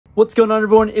What's going on,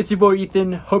 everyone? It's your boy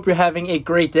Ethan. Hope you're having a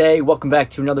great day. Welcome back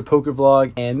to another poker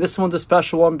vlog, and this one's a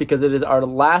special one because it is our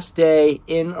last day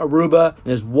in Aruba, and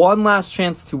there's one last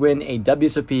chance to win a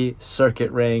WSOP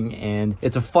circuit ring, and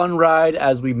it's a fun ride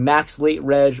as we max late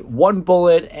reg one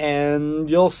bullet, and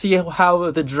you'll see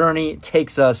how the journey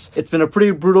takes us. It's been a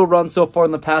pretty brutal run so far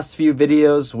in the past few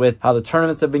videos with how the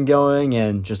tournaments have been going,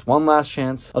 and just one last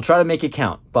chance. I'll try to make it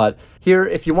count, but here,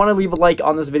 if you want to leave a like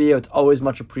on this video, it's always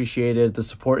much appreciated. The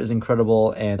support is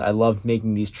incredible, and I love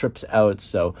making these trips out.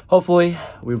 So hopefully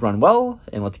we run well,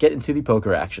 and let's get into the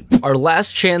poker action. Our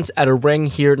last chance at a ring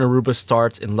here in Aruba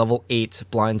starts in level 8.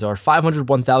 Blinds are 500,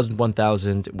 1000,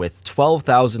 1000 with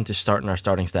 12,000 to start in our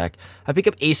starting stack. I pick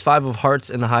up ace-5 of hearts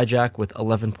in the hijack with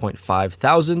 11.5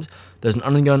 thousand. There's an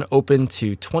undergun open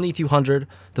to 2200.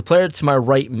 The player to my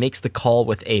right makes the call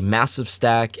with a massive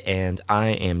stack, and I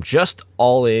am just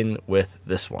all in with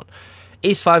this one.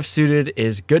 Ace-5 suited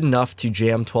is good enough to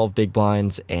jam 12 big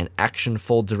blinds, and action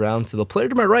folds around to the player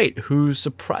to my right, who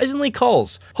surprisingly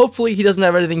calls. Hopefully he doesn't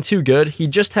have anything too good. He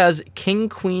just has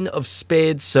king-queen of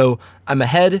spades, so I'm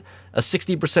ahead, a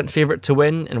 60% favorite to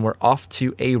win, and we're off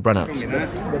to a runout.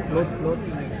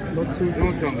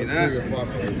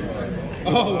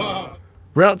 Oh, wow.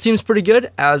 Runout seems pretty good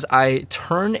as I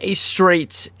turn a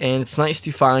straight, and it's nice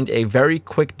to find a very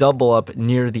quick double up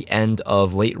near the end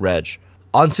of late reg.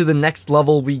 On to the next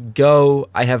level we go.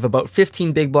 I have about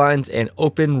 15 big blinds and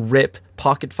open rip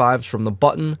pocket fives from the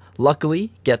button.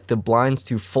 Luckily, get the blinds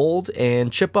to fold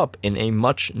and chip up in a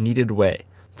much needed way.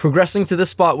 Progressing to this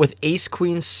spot with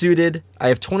ace-queen suited, I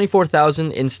have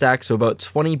 24,000 in stack, so about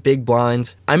 20 big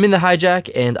blinds. I'm in the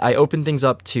hijack, and I open things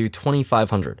up to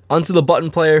 2,500. Onto the button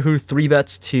player, who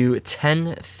 3-bets to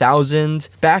 10,000.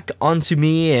 Back onto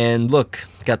me, and look,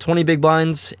 got 20 big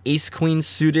blinds. Ace-queen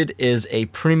suited is a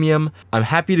premium. I'm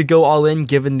happy to go all in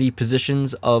given the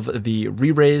positions of the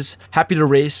re-raise. Happy to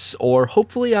race, or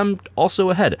hopefully I'm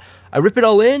also ahead. I rip it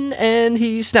all in, and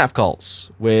he snap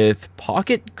calls with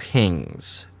pocket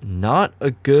kings. Not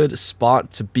a good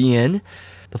spot to be in.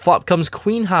 The flop comes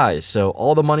queen high, so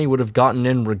all the money would have gotten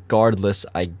in regardless,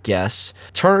 I guess.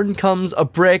 Turn comes a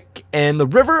brick, and the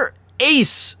river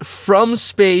ace from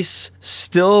space,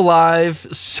 still alive.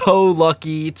 So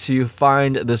lucky to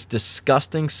find this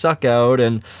disgusting suck out,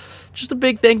 and just a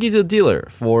big thank you to the dealer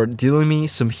for dealing me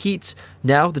some heat.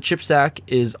 Now the chip stack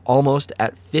is almost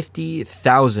at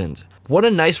 50,000. What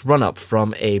a nice run up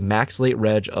from a max late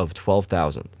reg of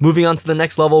 12,000. Moving on to the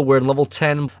next level, we're in level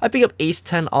 10. I pick up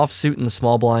ace-10 offsuit in the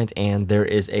small blind, and there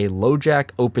is a low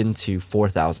jack open to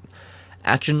 4,000.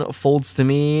 Action folds to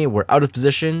me, we're out of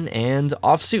position, and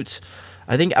offsuit.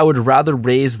 I think I would rather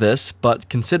raise this, but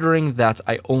considering that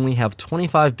I only have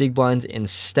 25 big blinds in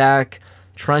stack,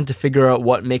 trying to figure out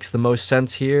what makes the most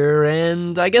sense here,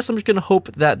 and I guess I'm just gonna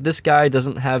hope that this guy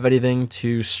doesn't have anything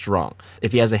too strong.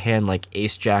 If he has a hand like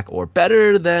ace-jack or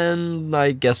better, then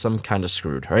I guess I'm kind of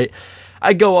screwed, right?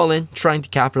 I go all in, trying to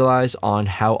capitalize on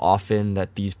how often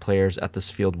that these players at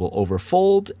this field will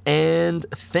overfold, and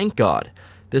thank God,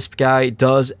 this guy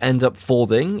does end up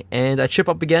folding, and I chip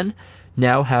up again.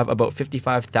 Now have about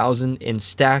 55,000 in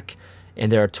stack, and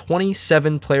there are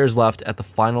 27 players left at the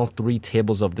final 3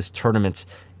 tables of this tournament.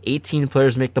 18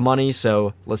 players make the money,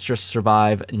 so let's just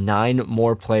survive 9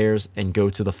 more players and go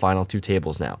to the final 2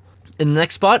 tables now. In the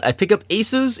next spot, I pick up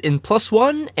aces in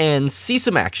 +1 and see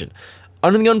some action.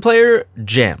 Under the gun player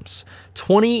jams.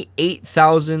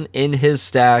 28,000 in his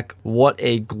stack. What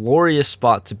a glorious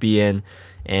spot to be in.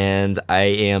 And I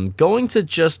am going to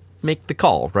just make the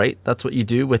call, right? That's what you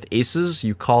do with aces.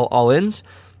 You call all-ins.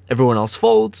 Everyone else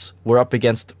folds. We're up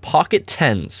against pocket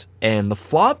 10s, and the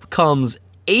flop comes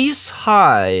ace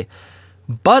high,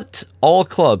 but all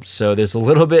clubs. So there's a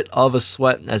little bit of a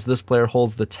sweat as this player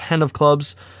holds the 10 of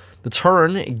clubs. The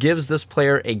turn gives this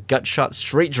player a gut shot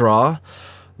straight draw.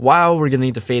 Wow, we're gonna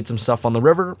need to fade some stuff on the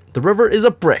river. The river is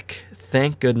a brick.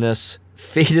 Thank goodness.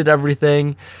 Faded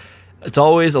everything. It's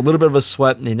always a little bit of a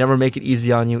sweat, and they never make it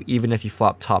easy on you, even if you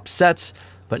flop top sets.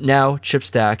 But now, chip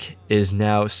stack is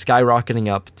now skyrocketing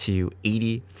up to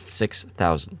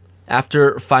 86,000.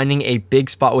 After finding a big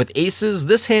spot with aces,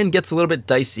 this hand gets a little bit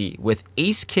dicey. With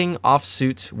ace-king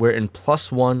offsuit, we're in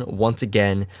 +1 once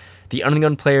again. The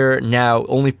undergun player, now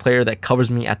only player that covers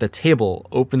me at the table,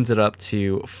 opens it up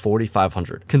to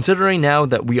 4,500. Considering now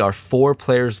that we are 4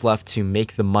 players left to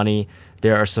make the money,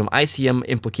 there are some ICM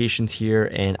implications here,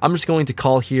 and I'm just going to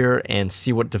call here and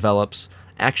see what develops.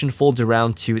 Action folds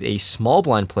around to a small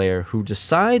blind player who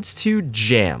decides to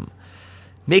jam.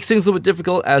 Makes things a little bit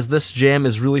difficult as this jam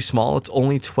is really small. It's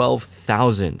only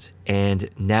 12,000, and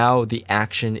now the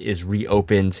action is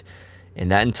reopened, and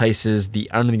that entices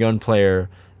the under the gun player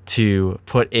to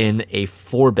put in a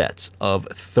 4-bet of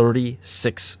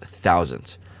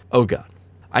 36,000. Oh god.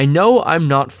 I know I'm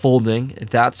not folding,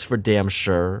 that's for damn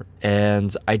sure,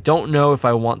 and I don't know if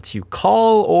I want to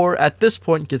call or at this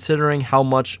point, considering how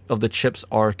much of the chips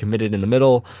are committed in the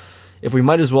middle, if we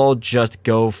might as well just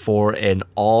go for an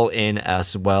all-in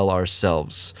as well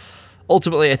ourselves.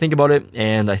 Ultimately, I think about it,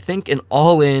 and I think an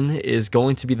all-in is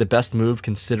going to be the best move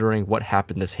considering what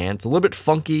happened this hand. It's a little bit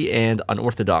funky and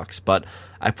unorthodox, but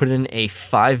I put in a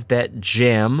 5-bet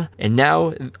jam, and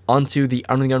now onto the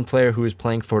under the gun player who is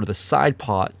playing for the side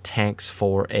pot tanks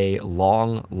for a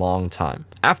long time.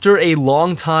 After a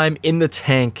long time in the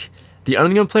tank, the under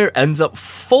the gun player ends up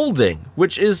folding,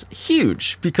 which is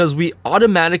huge because we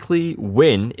automatically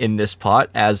win in this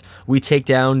pot as we take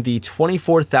down the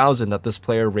 24,000 that this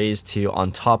player raised to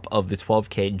on top of the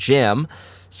 12K jam.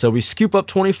 So we scoop up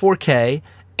 24K,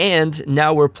 and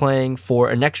now we're playing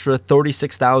for an extra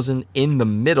 36,000 in the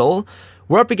middle.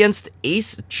 We're up against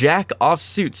Ace Jack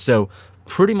offsuit, so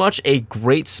pretty much a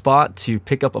great spot to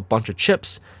pick up a bunch of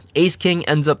chips. Ace King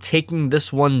ends up taking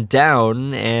this one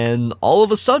down, and all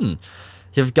of a sudden,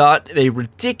 you've got a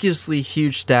ridiculously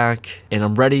huge stack, and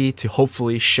I'm ready to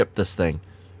hopefully ship this thing.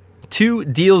 2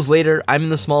 deals later, I'm in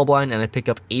the small blind, and I pick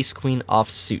up Ace Queen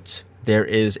offsuit. There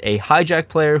is a hijack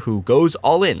player who goes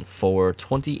all in for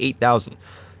 28,000.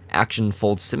 Action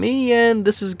folds to me, and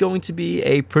this is going to be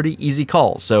a pretty easy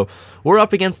call. So we're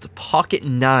up against pocket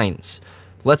 9s.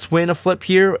 Let's win a flip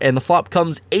here, and the flop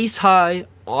comes ace high.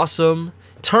 Awesome.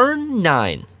 Turn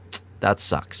 9. That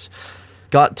sucks.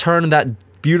 Got turned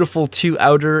that beautiful 2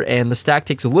 outer, and the stack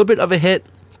takes a little bit of a hit.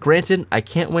 Granted, I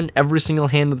can't win every single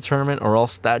hand of the tournament, or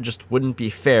else that just wouldn't be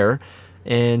fair.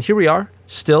 And here we are,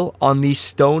 still on the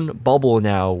stone bubble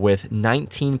now, with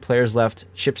 19 players left,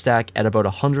 chip stack at about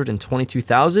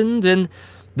 122,000, and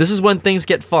this is when things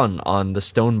get fun on the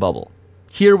stone bubble.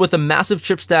 Here with a massive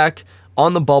chip stack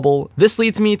on the bubble, this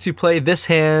leads me to play this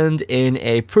hand in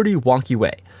a pretty wonky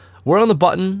way. We're on the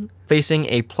button, facing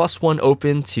a +1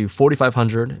 open to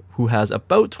 4,500, who has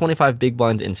about 25 big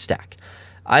blinds in stack.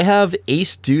 I have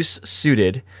ace deuce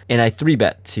suited, and I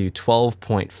 3-bet to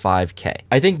 12.5K.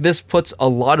 I think this puts a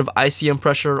lot of ICM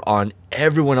pressure on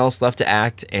everyone else left to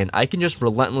act, and I can just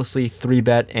relentlessly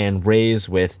 3-bet and raise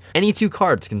with any 2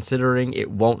 cards, considering it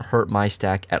won't hurt my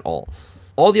stack at all.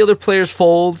 All the other players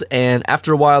fold, and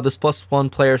after a while, this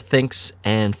 +1 player thinks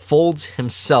and folds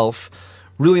himself.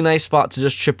 Really nice spot to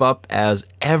just chip up as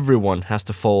everyone has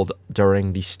to fold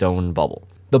during the stone bubble.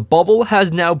 The bubble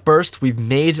has now burst. We've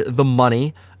made the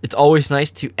money. It's always nice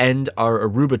to end our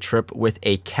Aruba trip with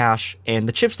a cash, and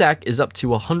the chip stack is up to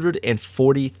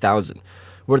 140,000.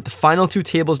 We're at the final 2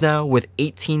 tables now with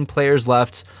 18 players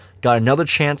left. Got another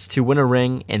chance to win a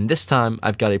ring, and this time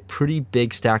I've got a pretty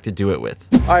big stack to do it with.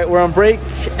 All right, we're on break,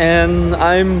 and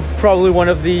I'm probably one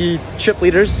of the chip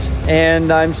leaders,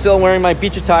 and I'm still wearing my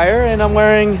beach attire, and I'm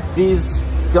wearing these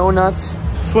donut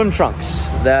swim trunks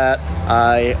that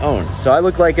I own. So I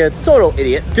look like a total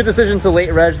idiot. Good decision to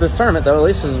late reg this tournament though, at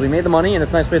least, because we made the money, and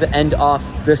it's a nice way to end off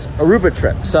this Aruba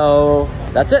trip. So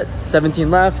that's it, 17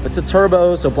 left. It's a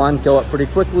turbo, so blinds go up pretty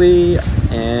quickly,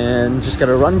 and just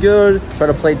gotta run good, try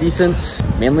to play decent,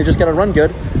 mainly just gotta run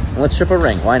good, and let's chip a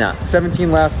ring, why not?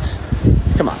 17 left,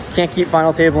 come on. Can't keep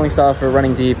final tabling stuff or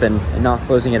running deep and not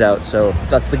closing it out, so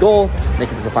that's the goal.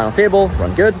 Make it to the final table,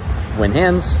 run good, win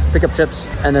hands, pick up chips,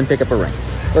 and then pick up a ring.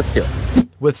 Let's do it.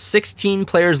 With 16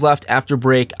 players left after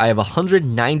break, I have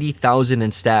 190,000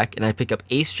 in stack, and I pick up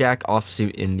ace jack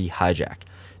offsuit in the hijack.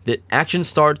 The action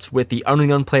starts with the under the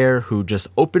gun player who just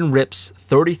open rips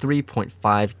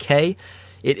 33.5K.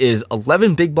 It is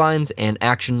 11 big blinds, and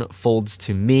action folds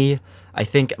to me. I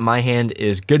think my hand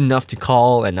is good enough to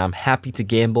call, and I'm happy to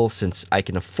gamble since I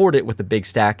can afford it with a big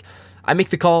stack. I make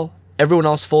the call. Everyone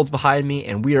else folds behind me,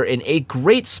 and we are in a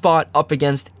great spot up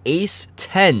against ace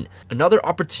 10. Another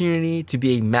opportunity to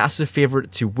be a massive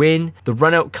favorite to win. The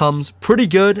run out comes pretty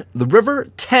good. The river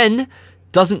 10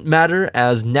 doesn't matter,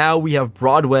 as now we have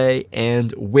Broadway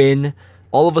and win.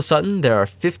 All of a sudden, there are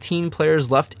 15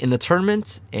 players left in the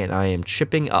tournament, and I am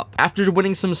chipping up. After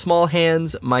winning some small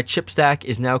hands, my chip stack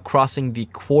is now crossing the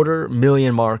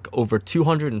 250,000 mark, over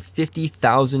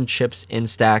 250,000 chips in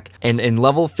stack. And in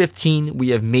level 15, we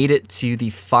have made it to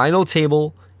the final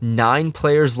table. 9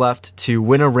 players left to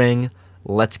win a ring.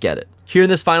 Let's get it. Here in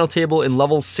this final table, in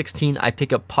level 16, I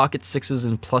pick up pocket 6s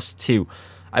and +2.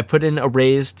 I put in a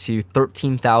raise to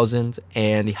 13,000,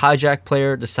 and the hijack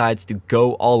player decides to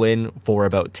go all in for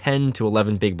about 10 to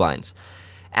 11 big blinds.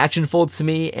 Action folds to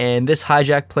me, and this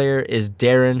hijack player is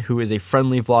Darren, who is a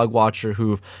friendly vlog watcher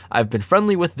who I've been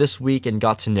friendly with this week and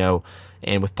got to know.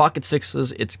 And with pocket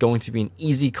 6s, it's going to be an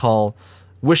easy call.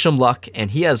 Wish him luck,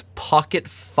 and he has pocket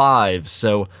 5,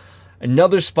 so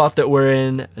another spot that we're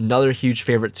in, another huge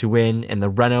favorite to win, and the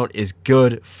run out is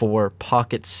good for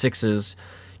pocket 6s.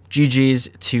 GG's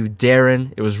to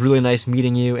Darren. It was really nice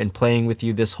meeting you and playing with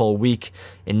you this whole week,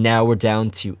 and now we're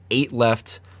down to 8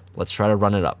 left. Let's try to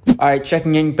run it up. All right,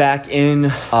 checking in back in.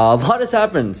 A lot has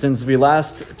happened since we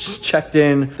last just checked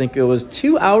in. I think it was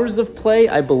 2 hours of play,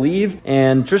 I believe,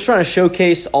 and just trying to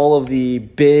showcase all of the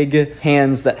big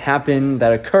hands that happen,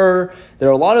 that occur. There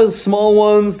are a lot of small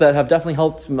ones that have definitely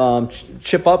helped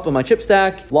chip up on my chip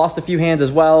stack. Lost a few hands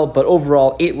as well, but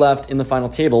overall 8 left in the final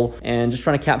table, and just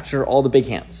trying to capture all the big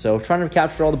hands. So trying to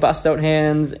capture all the bust out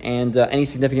hands and any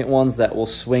significant ones that will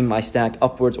swing my stack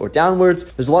upwards or downwards.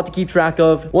 There's a lot to keep track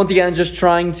of. Once again, just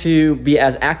trying to be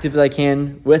as active as I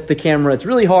can with the camera. It's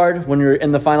really hard when you're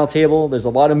in the final table. There's a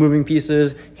lot of moving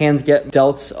pieces. Hands get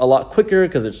dealt a lot quicker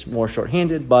because it's more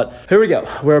short-handed, but here we go.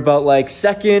 We're about like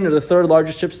second or the third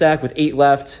largest chip stack with 8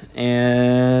 left,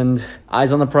 and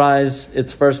eyes on the prize.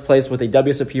 It's first place with a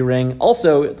WSOP ring.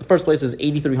 Also, the first place is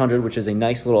 8,300, which is a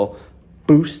nice little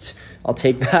boost. I'll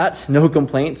take that, no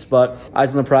complaints, but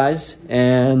eyes on the prize,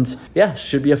 and yeah,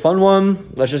 should be a fun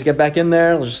one. Let's just get back in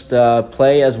there. Let's just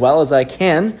play as well as I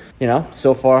can. You know,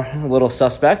 so far a little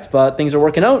suspect, but things are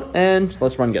working out, and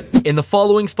let's run good. In the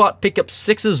following spot, pick up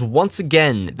 6s once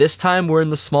again. This time we're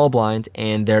in the small blind,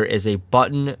 and there is a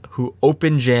button who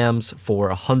open jams for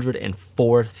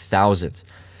 104,000.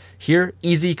 Here,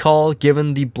 easy call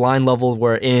given the blind level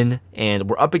we're in, and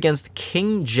we're up against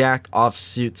King Jack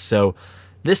offsuit, so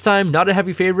this time, not a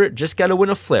heavy favorite, just gotta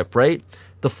win a flip, right?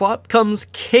 The flop comes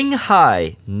king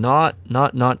high. Not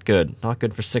good. Not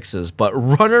good for 6s, but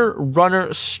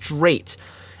runner straight.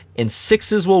 And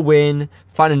 6s will win.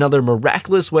 Find another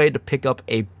miraculous way to pick up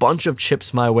a bunch of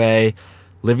chips my way.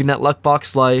 Living that luck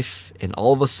box life, and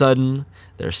all of a sudden,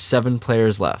 there's 7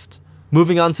 players left.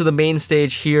 Moving on to the main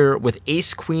stage here with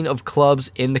ace queen of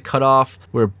clubs in the cutoff.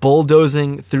 We're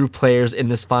bulldozing through players in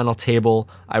this final table.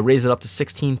 I raise it up to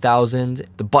 16,000.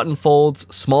 The button folds,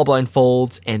 small blind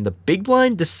folds, and the big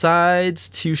blind decides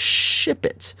to ship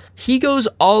it. He goes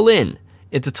all in.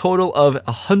 It's a total of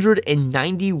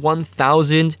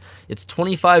 191,000. It's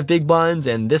 25 big blinds,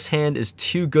 and this hand is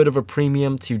too good of a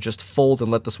premium to just fold and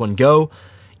let this one go.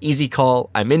 Easy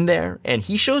call, I'm in there, and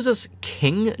he shows us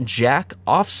King Jack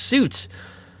offsuit.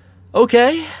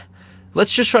 Okay,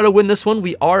 let's just try to win this one.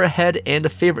 We are ahead and a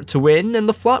favorite to win, and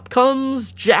the flop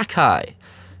comes Jack high.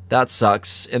 That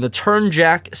sucks, and the turn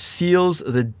Jack seals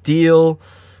the deal.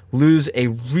 Lose a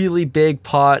really big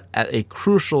pot at a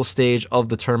crucial stage of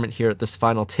the tournament here at this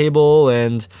final table,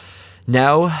 and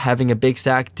now having a big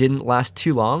stack didn't last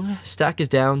too long. Stack is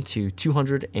down to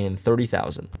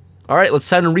 230,000. All right, let's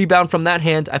sign a rebound from that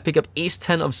hand. I pick up ace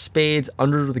 10 of spades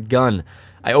under the gun.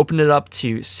 I open it up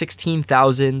to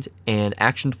 16,000 and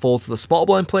action folds to the small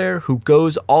blind player who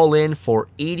goes all in for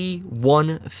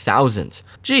 81,000.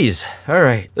 Jeez, all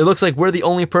right. It looks like we're the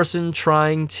only person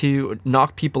trying to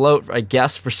knock people out, I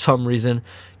guess, for some reason.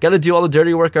 Got to do all the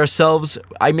dirty work ourselves.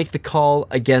 I make the call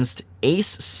against ace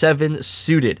 7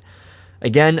 suited.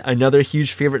 Again, another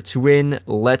huge favorite to win.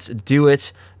 Let's do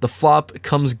it. The flop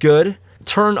comes good.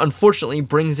 Turn, unfortunately,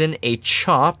 brings in a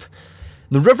chop.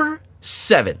 The river,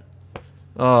 7.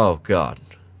 Oh, God.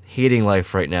 Hating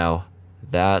life right now.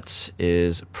 That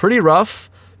is pretty rough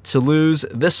to lose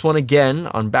this one again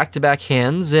on back-to-back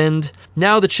hands, and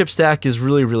now the chip stack is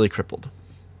really crippled.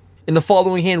 In the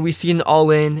following hand, we see an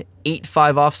all-in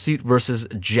 8-5 offsuit versus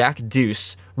Jack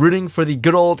Deuce, rooting for the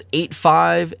good old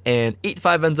 8-5, and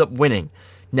 8-5 ends up winning.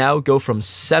 Now go from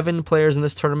 7 players in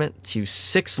this tournament to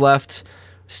 6 left.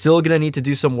 Still gonna need to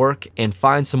do some work and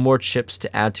find some more chips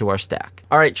to add to our stack.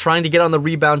 All right, trying to get on the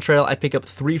rebound trail, I pick up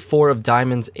 3-4 of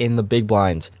diamonds in the big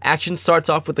blind. Action starts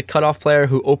off with the cutoff player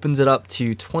who opens it up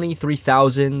to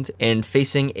 23,000 and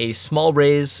facing a small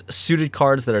raise, suited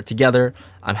cards that are together.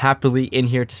 I'm happily in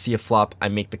here to see a flop. I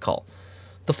make the call.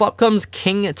 The flop comes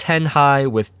king 10 high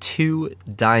with 2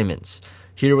 diamonds.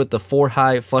 Here with the 4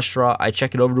 high flush draw, I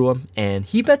check it over to him, and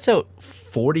he bets out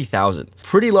 40,000.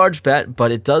 Pretty large bet,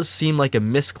 but it does seem like a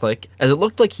misclick, as it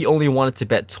looked like he only wanted to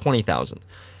bet 20,000.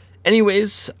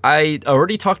 Anyways, I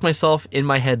already talked myself in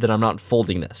my head that I'm not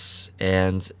folding this.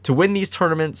 And to win these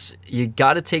tournaments, you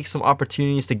gotta take some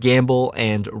opportunities to gamble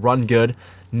and run good.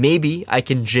 Maybe I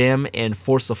can jam and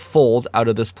force a fold out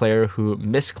of this player who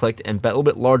misclicked and bet a little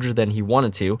bit larger than he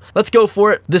wanted to. Let's go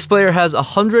for it. This player has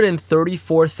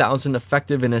 134,000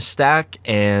 effective in his stack,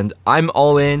 and I'm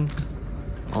all in.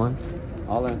 All in?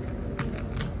 All in.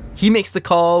 He makes the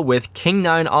call with king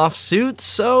 9 offsuit,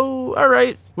 so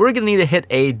alright. We're gonna need to hit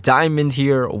a diamond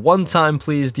here. One time,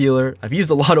 please, dealer. I've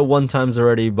used a lot of one times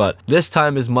already, but this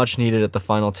time is much needed at the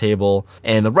final table.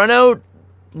 And the run out?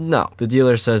 No, the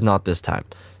dealer says not this time.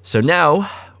 So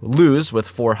now, lose with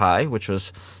 4 high, which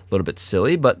was a little bit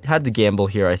silly, but had to gamble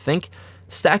here, I think.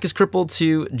 Stack is crippled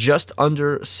to just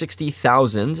under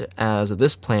 60,000, as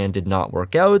this plan did not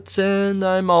work out, and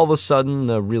I'm all of a sudden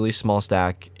a really small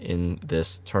stack in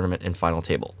this tournament and final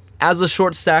table. As a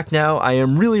short stack now, I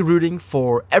am really rooting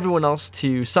for everyone else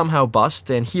to somehow bust,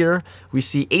 and here we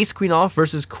see ace-queen off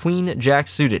versus queen-jack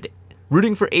suited.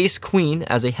 Rooting for ace-queen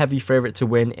as a heavy favorite to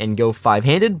win and go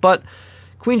 5-handed, but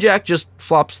queen-jack just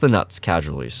flops the nuts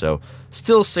casually, so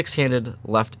still 6-handed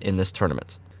left in this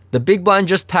tournament. The big blind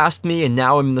just passed me, and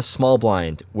now I'm in the small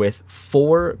blind with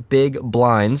 4 big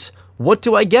blinds. What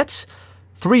do I get?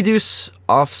 3 deuce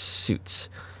offsuits.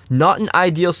 Not an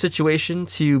ideal situation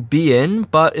to be in,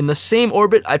 but in the same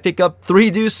orbit, I pick up 3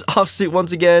 deuce offsuit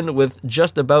once again with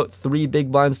just about 3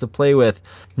 big blinds to play with.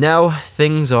 Now,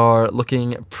 things are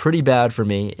looking pretty bad for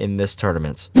me in this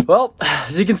tournament. Well,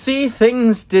 as you can see,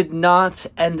 things did not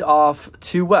end off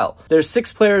too well. There's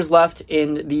 6 players left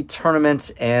in the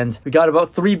tournament, and we got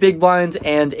about 3 big blinds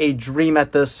and a dream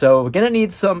at this, so we're gonna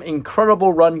need some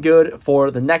incredible run good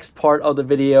for the next part of the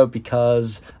video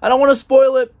because I don't want to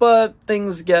spoil it, but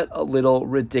things get a little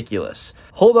ridiculous.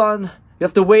 Hold on, you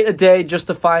have to wait a day just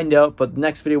to find out, but the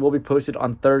next video will be posted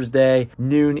on Thursday,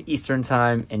 noon Eastern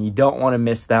time, and you don't want to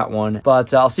miss that one.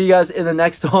 But I'll see you guys in the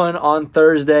next one on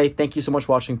Thursday. Thank you so much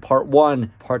for watching part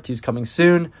 1. Part 2 is coming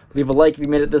soon. Leave a like if you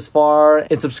made it this far,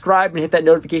 and subscribe and hit that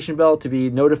notification bell to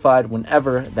be notified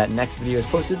whenever that next video is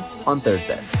posted on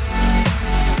Thursday.